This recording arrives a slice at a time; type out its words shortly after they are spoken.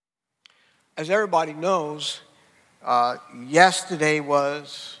As everybody knows, yesterday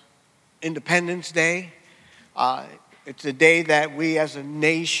was Independence Day. It's a day that we as a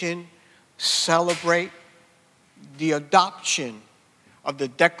nation celebrate the adoption of the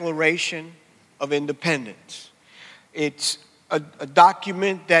Declaration of Independence. It's a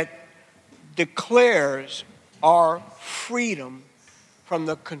document that declares our freedom from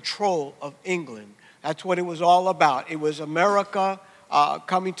the control of England. That's what it was all about. It was America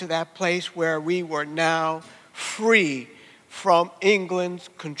coming to that place where we were now free from England's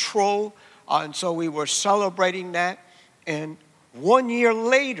control. And so we were celebrating that. And 1 year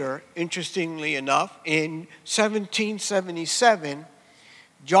later, interestingly enough, in 1777,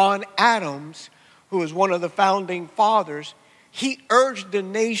 John Adams, who was one of the founding fathers, he urged the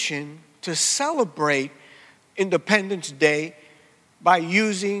nation to celebrate Independence Day by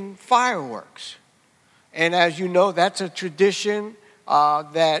using fireworks. And as you know, that's a tradition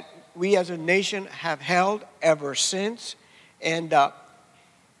that we as a nation have held ever since. And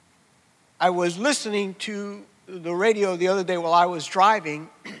I was listening to the radio the other day while I was driving,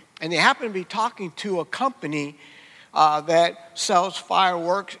 and they happened to be talking to a company that sells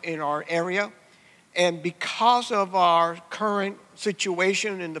fireworks in our area. And because of our current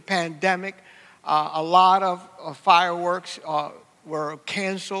situation in the pandemic, a lot of fireworks were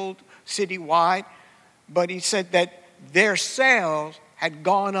canceled citywide. But he said that their sales had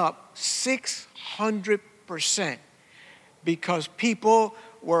gone up 600% because people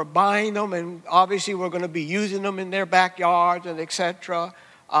were buying them, and obviously were going to be using them in their backyards and etc.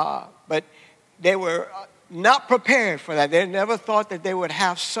 But they were not prepared for that. They never thought that they would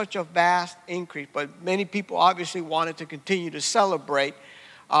have such a vast increase. But many people obviously wanted to continue to celebrate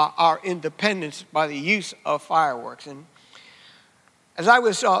our independence by the use of fireworks. And as I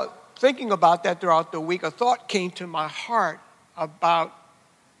was thinking about that throughout the week, a thought came to my heart about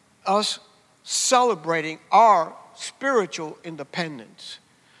us celebrating our spiritual independence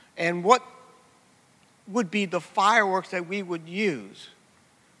and what would be the fireworks that we would use.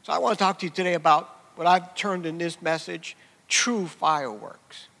 So I want to talk to you today about what I've termed in this message, true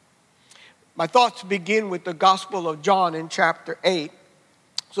fireworks. My thoughts begin with the Gospel of John in chapter 8.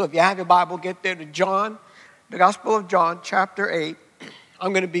 So if you have your Bible, get there to John, the Gospel of John, chapter 8.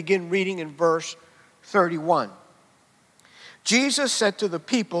 I'm going to begin reading in verse 31. Jesus said to the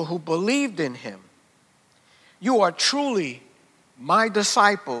people who believed in him, "You are truly my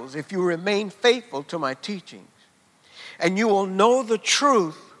disciples if you remain faithful to my teachings. And you will know the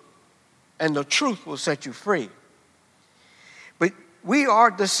truth, and the truth will set you free." "But we are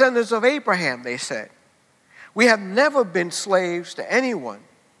descendants of Abraham," they said. "We have never been slaves to anyone.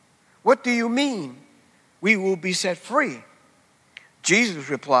 What do you mean, we will be set free?" Jesus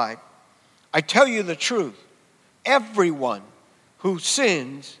replied, "I tell you the truth. Everyone who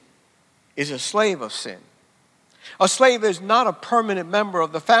sins is a slave of sin. A slave is not a permanent member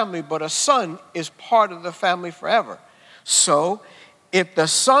of the family, but a son is part of the family forever. So, if the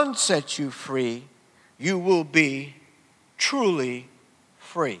Son sets you free, you will be truly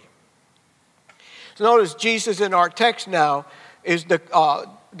free." So notice Jesus in our text now is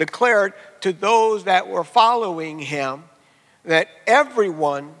declared to those that were following him that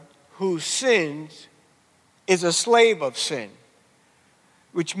everyone who sins is a slave of sin,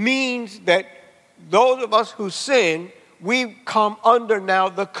 which means that those of us who sin, we come under now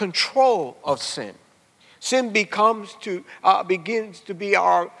the control of sin. Sin begins to be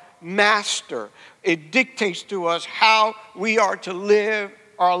our master. It dictates to us how we are to live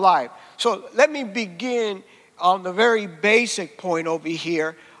our life. So let me begin on the very basic point over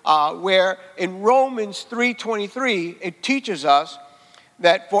here, where in Romans 3:23, it teaches us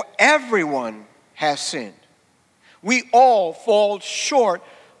that for everyone has sinned. We all fall short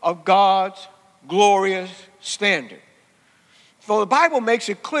of God's glorious standard. So the Bible makes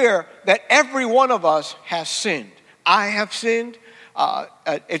it clear that every one of us has sinned. I have sinned.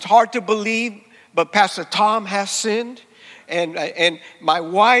 It's hard to believe, but Pastor Tom has sinned. And my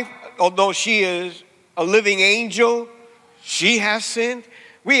wife, although she is a living angel, she has sinned.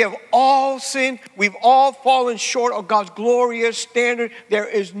 We have all sinned. We've all fallen short of God's glorious standard. There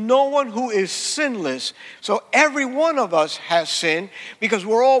is no one who is sinless. So every one of us has sinned because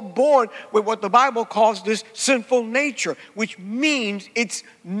we're all born with what the Bible calls this sinful nature, which means it's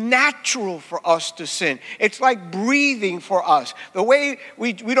natural for us to sin. It's like breathing for us. The way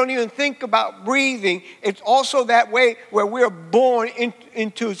we don't even think about breathing, it's also that way where we're born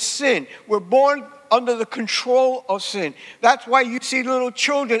into sin. We're born under the control of sin. That's why you see little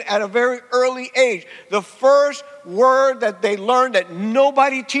children at a very early age. The first word that they learn that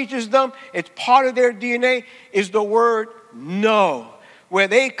nobody teaches them, it's part of their DNA, is the word no. where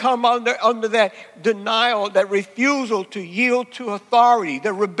they come under that denial, that refusal to yield to authority,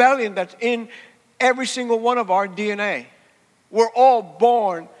 the rebellion that's in every single one of our DNA. We're all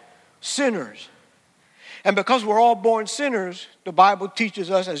born sinners. And because we're all born sinners, the Bible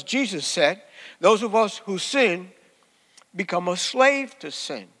teaches us, as Jesus said, those of us who sin become a slave to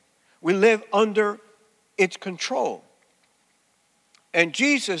sin. We live under its control. And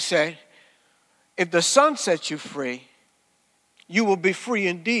Jesus said, if the Son sets you free, you will be free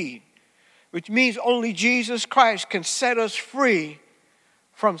indeed. Which means only Jesus Christ can set us free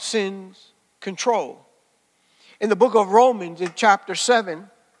from sin's control. In the book of Romans, in chapter 7,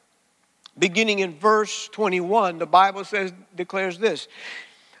 beginning in verse 21, the Bible declares this: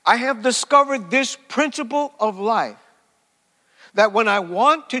 I have discovered this principle of life, that when I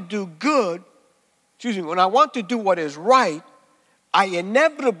want to do when I want to do what is right, I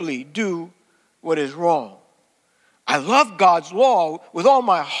inevitably do what is wrong. I love God's law with all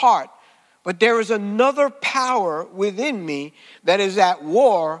my heart, but there is another power within me that is at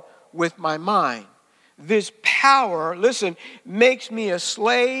war with my mind. This power, listen, makes me a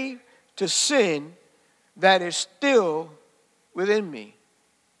slave to sin that is still within me.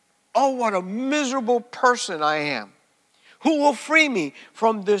 Oh, what a miserable person I am. Who will free me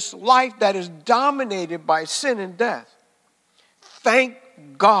from this life that is dominated by sin and death? Thank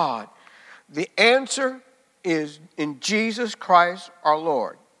God. The answer is in Jesus Christ our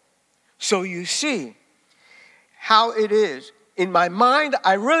Lord. So you see how it is. In my mind,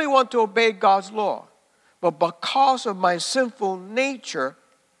 I really want to obey God's law. But because of my sinful nature,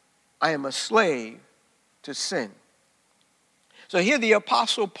 I am a slave to sin. So here the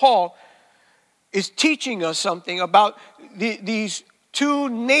Apostle Paul is teaching us something about these two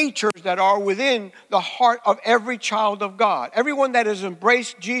natures that are within the heart of every child of God. Everyone that has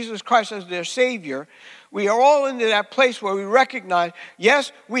embraced Jesus Christ as their Savior, we are all into that place where we recognize,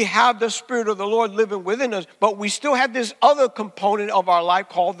 yes, we have the Spirit of the Lord living within us, but we still have this other component of our life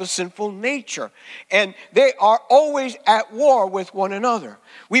called the sinful nature. And they are always at war with one another.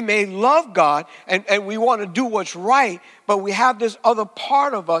 We may love God and we want to do what's right, but we have this other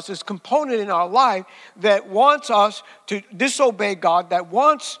part of us, this component in our life that wants us to disobey God, that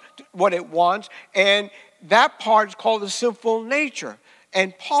wants what it wants, and that part is called the sinful nature.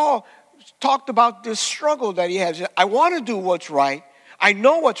 And Paul talked about this struggle that he has. I want to do what's right. I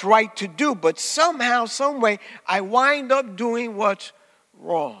know what's right to do, but somehow, some way, I wind up doing what's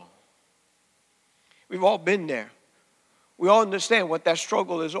wrong. We've all been there. We all understand what that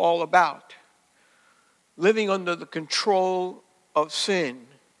struggle is all about. Living under the control of sin,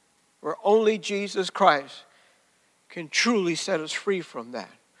 where only Jesus Christ can truly set us free from that.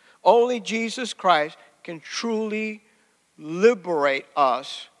 Only Jesus Christ can truly liberate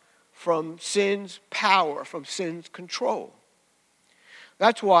us from sin's power, from sin's control.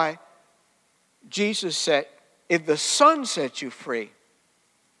 That's why Jesus said, if the Son sets you free,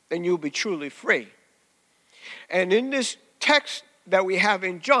 then you'll be truly free. And in this text that we have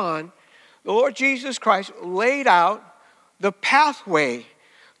in John, the Lord Jesus Christ laid out the pathway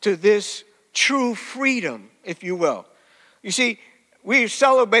to this true freedom, if you will. You see, we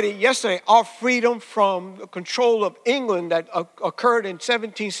celebrated yesterday our freedom from the control of England that occurred in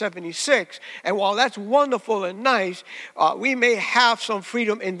 1776. And while that's wonderful and nice, we may have some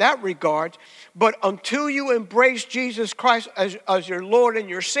freedom in that regard. But until you embrace Jesus Christ as your Lord and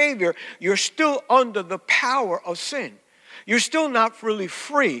your Savior, you're still under the power of sin. You're still not really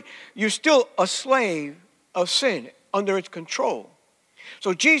free. You're still a slave of sin under its control.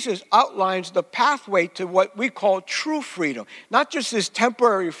 So Jesus outlines the pathway to what we call true freedom. Not just this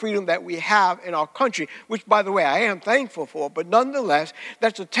temporary freedom that we have in our country, which, by the way, I am thankful for, but nonetheless,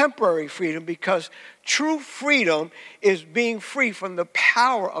 that's a temporary freedom because true freedom is being free from the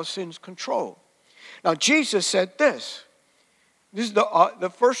power of sin's control. Now, Jesus said this. This is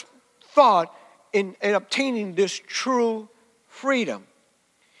the first thought in obtaining this true freedom.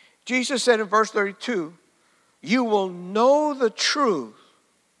 Jesus said in verse 32, you will know the truth,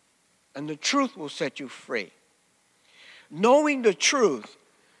 and the truth will set you free. Knowing the truth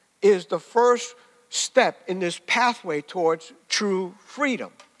is the first step in this pathway towards true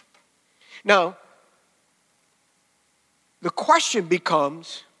freedom. Now, the question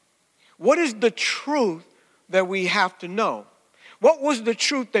becomes, what is the truth that we have to know? What was the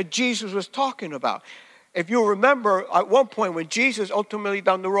truth that Jesus was talking about? If you remember, at one point when Jesus ultimately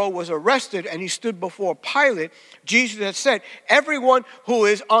down the road was arrested and he stood before Pilate, Jesus had said, everyone who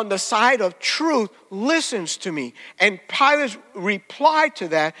is on the side of truth listens to me. And Pilate's reply to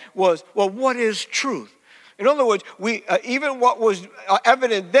that was, well, what is truth? In other words, even what was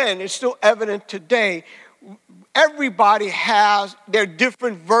evident then is still evident today. everybody has their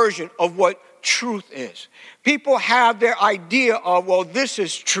different version of what truth is. People have their idea of, well, this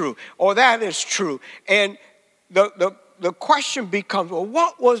is true or that is true. And the question becomes, well,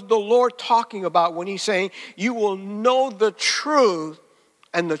 what was the Lord talking about when he's saying, you will know the truth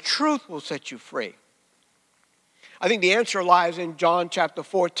and the truth will set you free? I think the answer lies in John chapter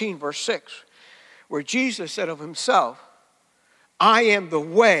 14, verse 6, where Jesus said of himself, I am the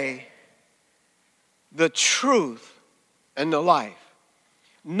way, the truth, and the life.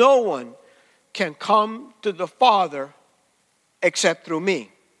 No one can come to the Father except through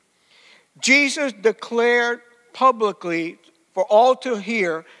me. Jesus declared publicly for all to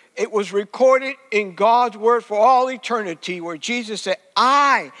hear, it was recorded in God's word for all eternity, where Jesus said,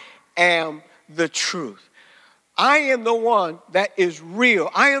 I am the truth. I am the one that is real.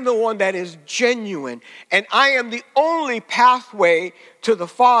 I am the one that is genuine. And I am the only pathway to the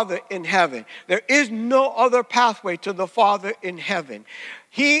Father in heaven. There is no other pathway to the Father in heaven.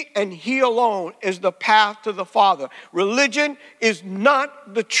 He and He alone is the path to the Father. Religion is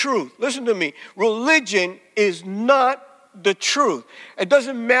not the truth. Listen to me. Religion is not the truth. It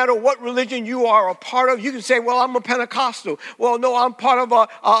doesn't matter what religion you are a part of. You can say, well, I'm a Pentecostal. Well, no, I'm part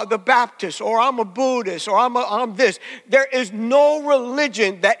of the Baptist, or I'm a Buddhist, or I'm this. There is no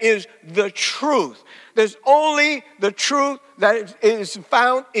religion that is the truth. There's only the truth that is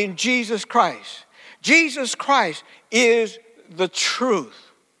found in Jesus Christ. Jesus Christ is the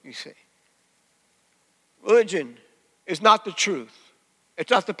truth, you see. Religion is not the truth.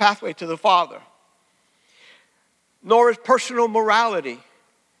 It's not the pathway to the Father. Nor is personal morality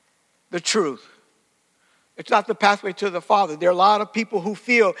the truth. It's not the pathway to the Father. There are a lot of people who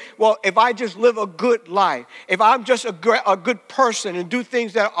feel, well, if I just live a good life, if I'm just a good person and do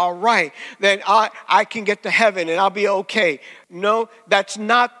things that are right, then I can get to heaven and I'll be okay. No, that's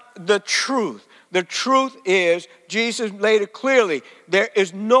not the truth. The truth is, Jesus made it clearly, there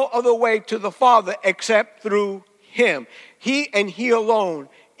is no other way to the Father except through Him. He and He alone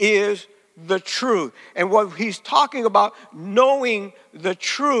is the truth. And what he's talking about, knowing the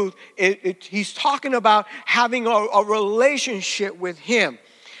truth, he's talking about having a relationship with Him.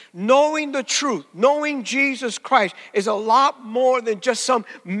 Knowing the truth, knowing Jesus Christ is a lot more than just some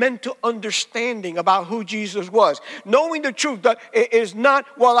mental understanding about who Jesus was. Knowing the truth is not,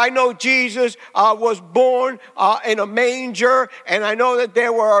 well, I know Jesus was born in a manger, and I know that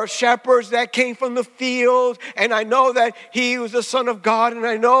there were shepherds that came from the field, and I know that He was the Son of God, and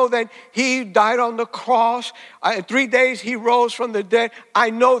I know that He died on the cross. In 3 days He rose from the dead.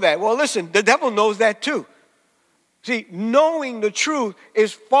 I know that. Well, listen, the devil knows that too. See, knowing the truth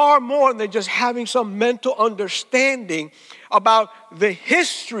is far more than just having some mental understanding about the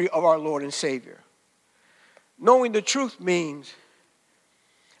history of our Lord and Savior. Knowing the truth means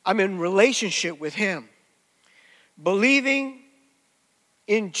I'm in relationship with Him. Believing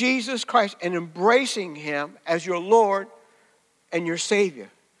in Jesus Christ and embracing Him as your Lord and your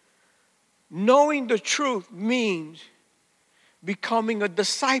Savior. Knowing the truth means becoming a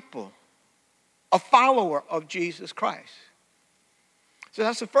disciple, a follower of Jesus Christ. So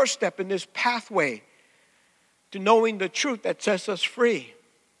that's the first step in this pathway to knowing the truth that sets us free.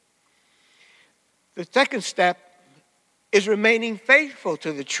 The second step is remaining faithful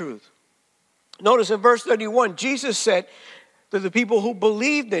to the truth. Notice in verse 31, Jesus said to the people who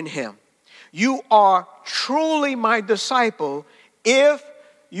believed in Him, you are truly my disciple if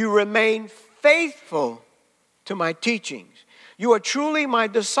you remain faithful to my teachings. You are truly my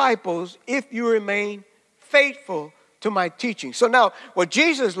disciples if you remain faithful to my teaching. So now what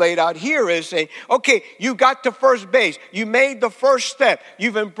Jesus laid out here is saying, okay, you got to first base. You made the first step.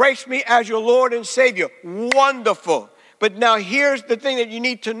 You've embraced me as your Lord and Savior. Wonderful. But now here's the thing that you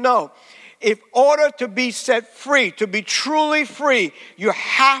need to know. In order to be set free, to be truly free, you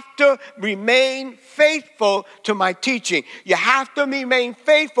have to remain faithful to my teaching. You have to remain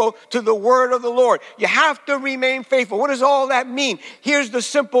faithful to the word of the Lord. You have to remain faithful. What does all that mean? Here's the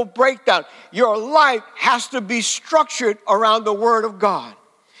simple breakdown. Your life has to be structured around the word of God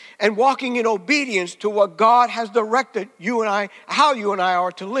and walking in obedience to what God has directed you and I, how you and I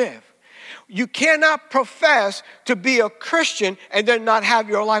are to live. You cannot profess to be a Christian and then not have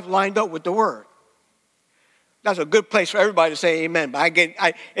your life lined up with the Word. That's a good place for everybody to say amen. But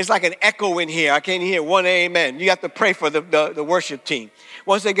it's like an echo in here. I can't hear one amen. You have to pray for the worship team.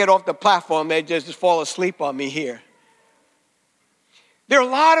 Once they get off the platform, they just fall asleep on me here. There are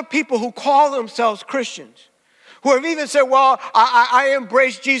a lot of people who call themselves Christians, who have even said, well, I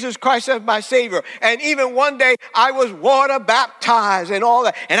embrace Jesus Christ as my Savior. And even one day I was water baptized and all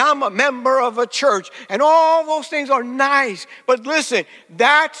that. And I'm a member of a church. And all those things are nice. But listen,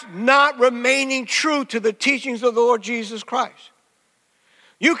 that's not remaining true to the teachings of the Lord Jesus Christ.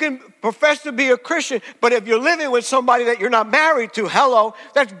 You can profess to be a Christian, but if you're living with somebody that you're not married to, hello,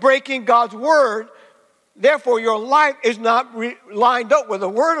 that's breaking God's word. Therefore, your life is not lined up with the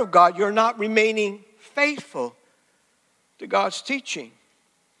word of God. You're not remaining faithful to God's teaching.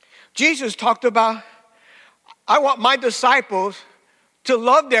 Jesus talked about, I want my disciples to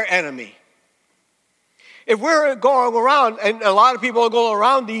love their enemy. If we're going around, and a lot of people are going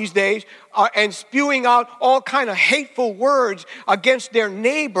around these days and spewing out all kind of hateful words against their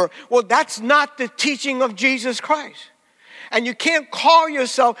neighbor, well, that's not the teaching of Jesus Christ. And you can't call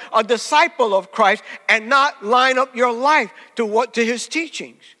yourself a disciple of Christ and not line up your life to his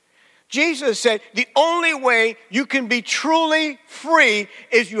teachings. Jesus said the only way you can be truly free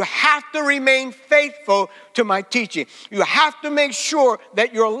is you have to remain faithful to my teaching. You have to make sure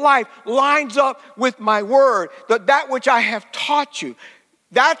that your life lines up with my word, that which I have taught you.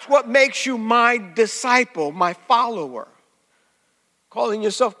 That's what makes you my disciple, my follower. Calling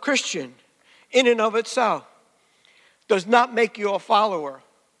yourself Christian in and of itself does not make you a follower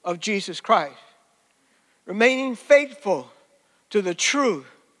of Jesus Christ. Remaining faithful to the truth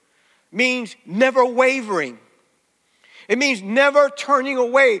means never wavering. It means never turning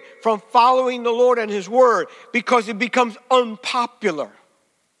away from following the Lord and his word because it becomes unpopular.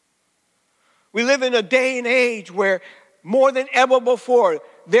 We live in a day and age where more than ever before,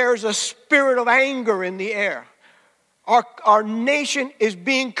 there's a spirit of anger in the air. Our nation is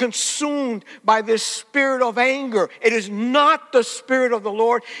being consumed by this spirit of anger. It is not the spirit of the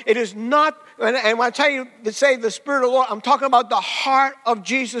Lord. It is not, and when I tell you to say the spirit of the Lord, I'm talking about the heart of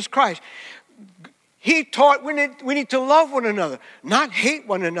Jesus Christ. He taught we need to love one another, not hate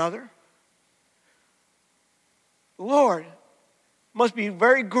one another. The Lord must be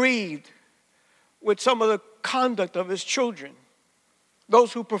very grieved with some of the conduct of his children,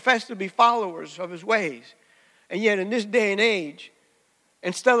 those who profess to be followers of his ways. And yet in this day and age,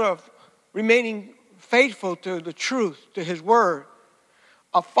 instead of remaining faithful to the truth, to his word,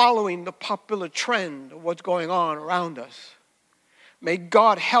 are following the popular trend of what's going on around us. May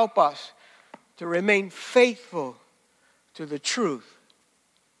God help us to remain faithful to the truth.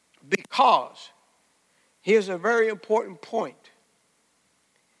 Because, here's a very important point.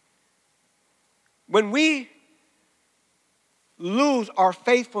 When we lose our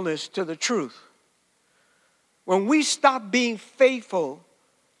faithfulness to the truth, when we stop being faithful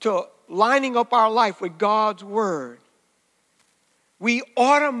to lining up our life with God's word, we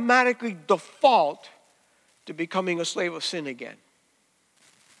automatically default to becoming a slave of sin again.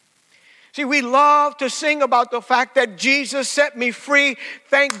 See, we love to sing about the fact that Jesus set me free.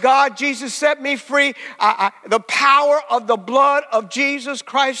 Thank God Jesus set me free. The power of the blood of Jesus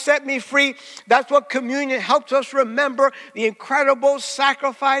Christ set me free. That's what communion helps us remember, the incredible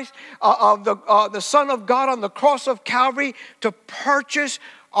sacrifice of the Son of God on the cross of Calvary to purchase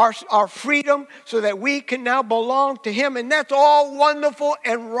our freedom so that we can now belong to him. And that's all wonderful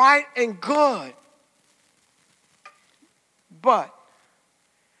and right and good. But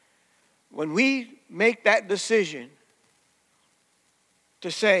when we make that decision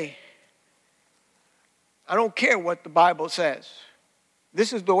to say, I don't care what the Bible says,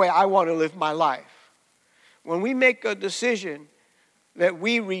 this is the way I want to live my life. When we make a decision that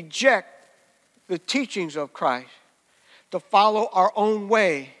we reject the teachings of Christ to follow our own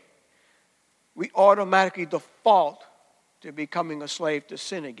way, we automatically default to becoming a slave to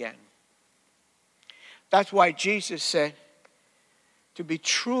sin again. That's why Jesus said, to be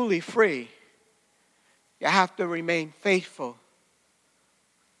truly free, you have to remain faithful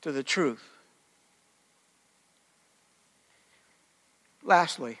to the truth.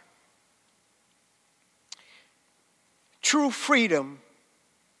 Lastly, true freedom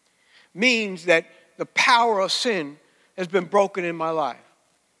means that the power of sin has been broken in my life.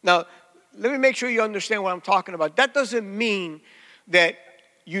 Now, let me make sure you understand what I'm talking about. That doesn't mean that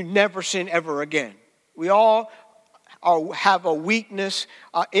you never sin ever again. We all have a weakness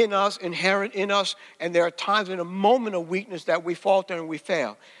in us, inherent in us, and there are times in a moment of weakness that we falter and we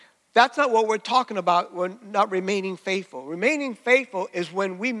fail. That's not what we're talking about when not remaining faithful. Remaining faithful is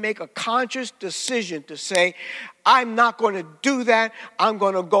when we make a conscious decision to say, I'm not going to do that. I'm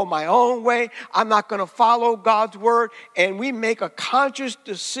going to go my own way. I'm not going to follow God's word. And we make a conscious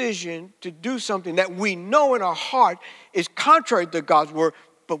decision to do something that we know in our heart is contrary to God's word,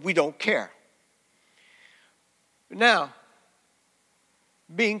 but we don't care. Now,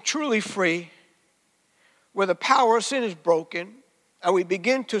 being truly free where the power of sin is broken, and we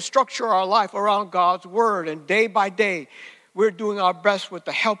begin to structure our life around God's word, and day by day, we're doing our best with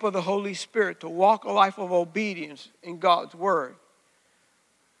the help of the Holy Spirit to walk a life of obedience in God's word.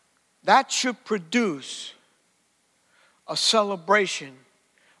 That should produce a celebration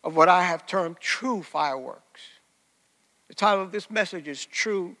of what I have termed true fireworks. The title of this message is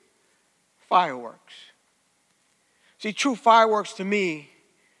True Fireworks. See, true fireworks to me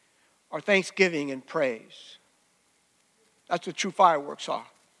are thanksgiving and praise. That's what true fireworks are.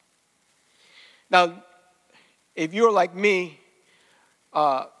 Now, if you're like me,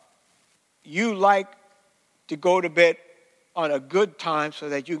 you like to go to bed on a good time so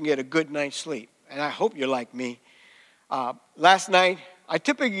that you can get a good night's sleep. And I hope you're like me. Last night, I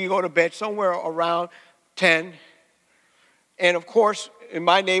typically go to bed somewhere around 10. And of course, in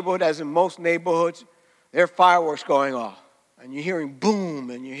my neighborhood, as in most neighborhoods, there are fireworks going off. And you're hearing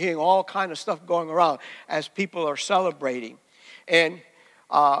boom, and you're hearing all kind of stuff going around as people are celebrating. And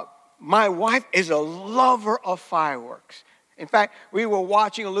my wife is a lover of fireworks. In fact, we were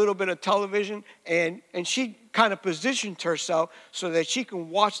watching a little bit of television, and she kind of positioned herself so that she can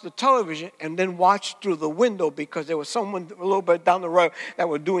watch the television and then watch through the window, because there was someone a little bit down the road that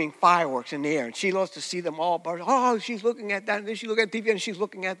were doing fireworks in the air. And she loves to see them all. But, oh, she's looking at that, and then she look at TV, and she's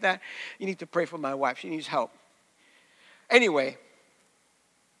looking at that. You need to pray for my wife. She needs help. Anyway,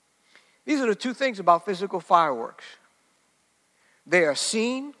 these are the two things about physical fireworks. They are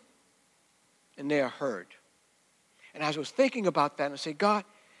seen and they are heard. And as I was thinking about that, I said, God,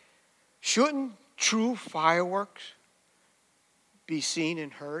 shouldn't true fireworks be seen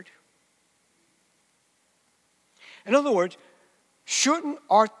and heard? In other words, shouldn't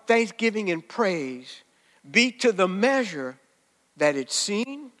our thanksgiving and praise be to the measure that it's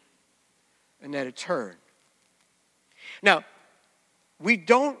seen and that it's heard? Now, we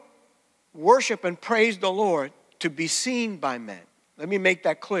don't worship and praise the Lord to be seen by men. Let me make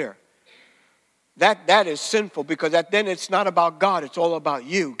that clear. That is sinful, because then it's not about God. It's all about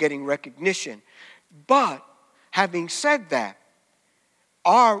you getting recognition. But having said that,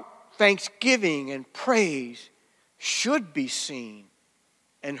 our thanksgiving and praise should be seen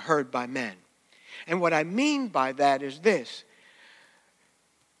and heard by men. And what I mean by that is this.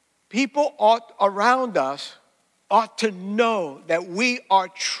 People around us ought to know that we are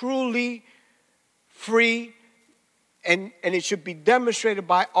truly free, and it should be demonstrated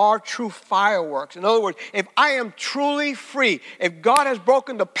by our true fireworks. In other words, if I am truly free, if God has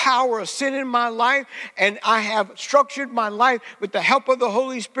broken the power of sin in my life, and I have structured my life with the help of the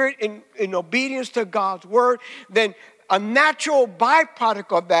Holy Spirit in obedience to God's word, then a natural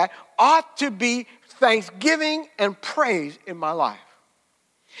byproduct of that ought to be thanksgiving and praise in my life.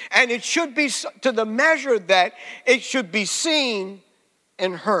 And it should be to the measure that it should be seen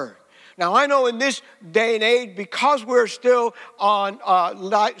and heard. Now, I know in this day and age, because we're still on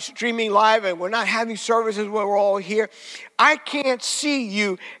streaming live and we're not having services where we're all here, I can't see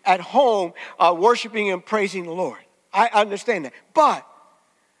you at home worshiping and praising the Lord. I understand that. But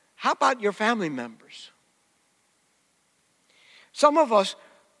how about your family members? Some of us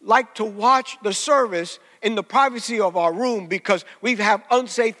like to watch the service in the privacy of our room because we have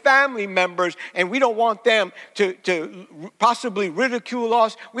unsafe family members and we don't want them to possibly ridicule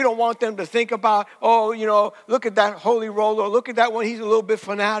us. We don't want them to think about, oh, you know, look at that holy roller, look at that one, he's a little bit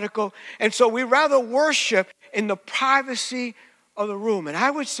fanatical. And so we rather worship in the privacy of the room. And I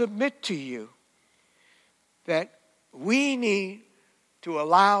would submit to you that we need to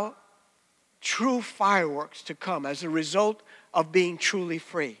allow true fireworks to come as a result of being truly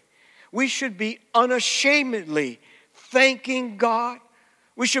free. We should be unashamedly thanking God.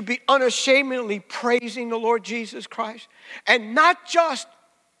 We should be unashamedly praising the Lord Jesus Christ. And not just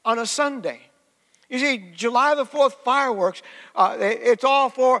on a Sunday. You see, July the 4th fireworks, it's all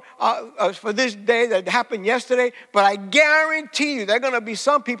for this day that happened yesterday. But I guarantee you there are going to be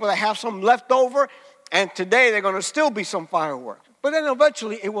some people that have some left over. And today there are going to still be some fireworks. But then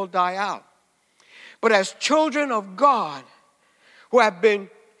eventually it will die out. But as children of God who have been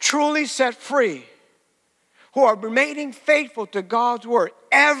truly set free, who are remaining faithful to God's word,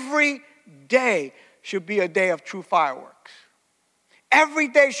 every day should be a day of true fireworks. Every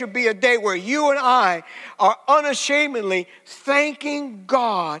day should be a day where you and I are unashamedly thanking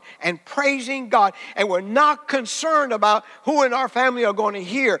God and praising God. And we're not concerned about who in our family are going to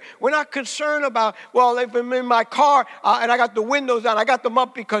hear. We're not concerned about, well, if I'm in my car and I got the windows down, I got them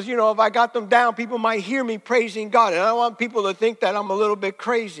up because, you know, if I got them down, people might hear me praising God. And I don't want people to think that I'm a little bit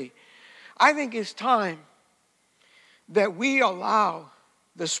crazy. I think it's time that we allow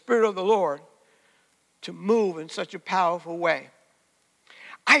the Spirit of the Lord to move in such a powerful way.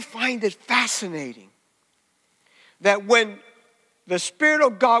 I find it fascinating that when the Spirit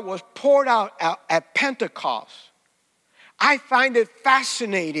of God was poured out at Pentecost, I find it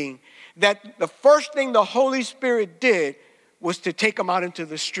fascinating that the first thing the Holy Spirit did was to take them out into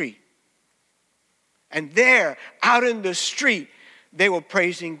the street. And there, out in the street, they were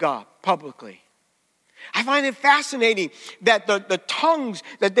praising God publicly. I find it fascinating that the tongues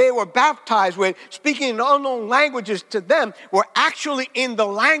that they were baptized with, speaking in unknown languages to them, were actually in the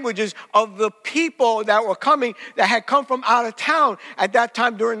languages of the people that were coming, that had come from out of town at that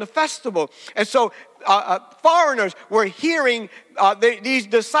time during the festival. And so foreigners were hearing these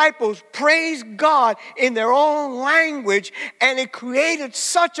disciples praise God in their own language, and it created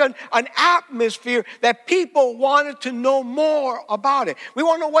such an atmosphere that people wanted to know more about it. We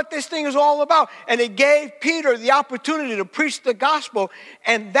want to know what this thing is all about. And it gave Peter the opportunity to preach the gospel,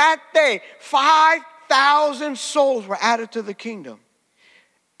 and that day 5,000 souls were added to the kingdom.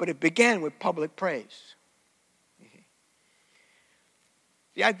 But it began with public praise.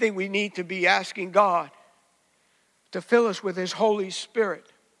 See, I think we need to be asking God to fill us with His Holy Spirit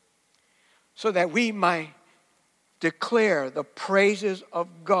so that we might declare the praises of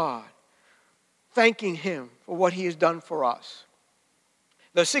God, thanking Him for what He has done for us.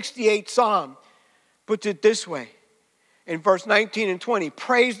 The 68th Psalm puts it this way in verse 19 and 20.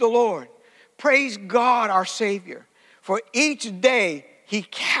 Praise the Lord. Praise God our Savior. For each day He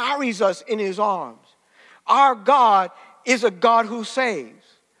carries us in His arms. Our God is a God who saves.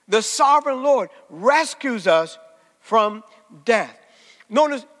 The sovereign Lord rescues us from death.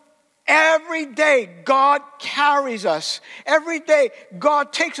 Notice, every day God carries us. Every day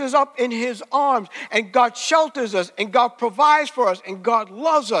God takes us up in His arms, and God shelters us, and God provides for us, and God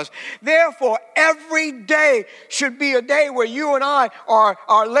loves us. Therefore, every day should be a day where you and I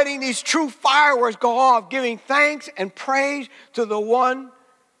are letting these true fireworks go off, giving thanks and praise to the one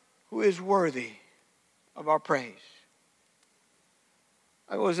who is worthy of our praise.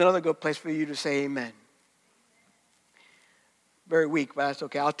 It was another good place for you to say amen. Very weak, but that's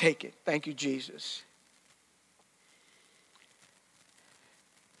okay. I'll take it. Thank you, Jesus.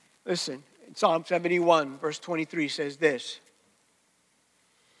 Listen, in Psalm 71, verse 23 says this: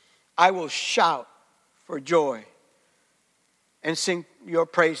 I will shout for joy and sing your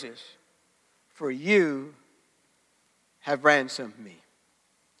praises, for you have ransomed me.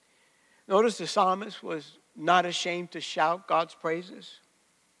 Notice the psalmist was not ashamed to shout God's praises.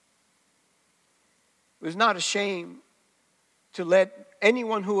 He was not ashamed to let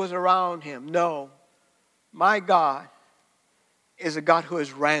anyone who was around him know, my God is a God who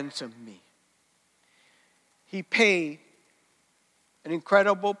has ransomed me. He paid an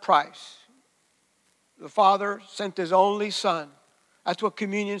incredible price. The Father sent His only Son. That's what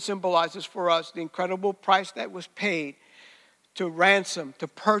communion symbolizes for us, the incredible price that was paid to ransom, to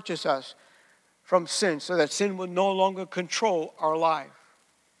purchase us from sin, so that sin would no longer control our life.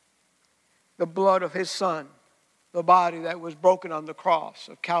 The blood of His Son, the body that was broken on the cross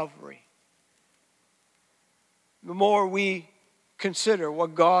of Calvary. The more we consider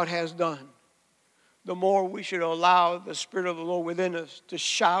what God has done, the more we should allow the Spirit of the Lord within us to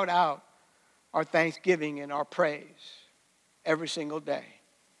shout out our thanksgiving and our praise every single day.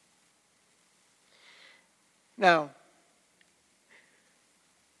 Now,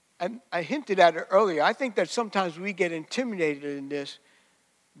 I hinted at it earlier. I think that sometimes we get intimidated in this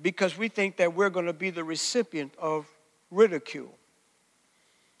because we think that we're going to be the recipient of ridicule.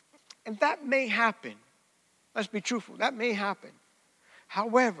 And that may happen. Let's be truthful. That may happen.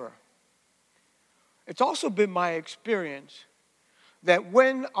 However, it's also been my experience that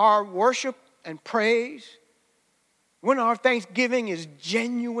when our worship and praise, when our thanksgiving is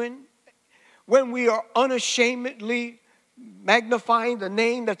genuine, when we are unashamedly magnifying the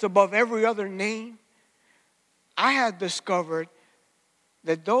name that's above every other name, I have discovered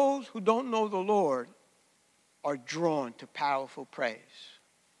that those who don't know the Lord are drawn to powerful praise.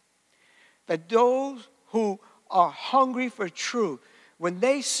 That those who are hungry for truth, when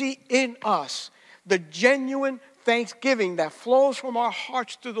they see in us the genuine thanksgiving that flows from our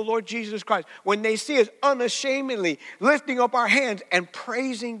hearts to the Lord Jesus Christ, when they see us unashamedly lifting up our hands and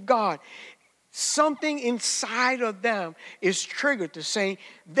praising God, something inside of them is triggered to say,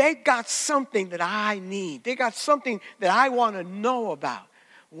 they got something that I need. They got something that I want to know about.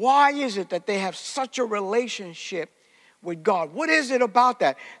 Why is it that they have such a relationship with God? What is it about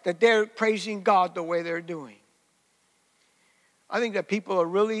that they're praising God the way they're doing? I think that people are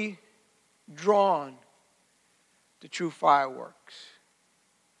really drawn to true fireworks.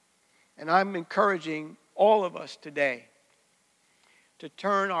 And I'm encouraging all of us today to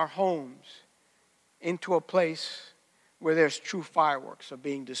turn our homes into a place where there's true fireworks are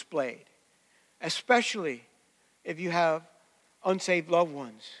being displayed, especially if you have unsaved loved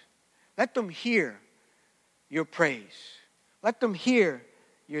ones. Let them hear your praise. Let them hear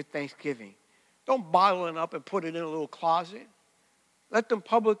your thanksgiving. Don't bottle it up and put it in a little closet. Let them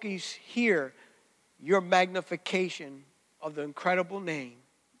publicly hear your magnification of the incredible name,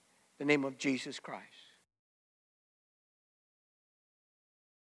 the name of Jesus Christ.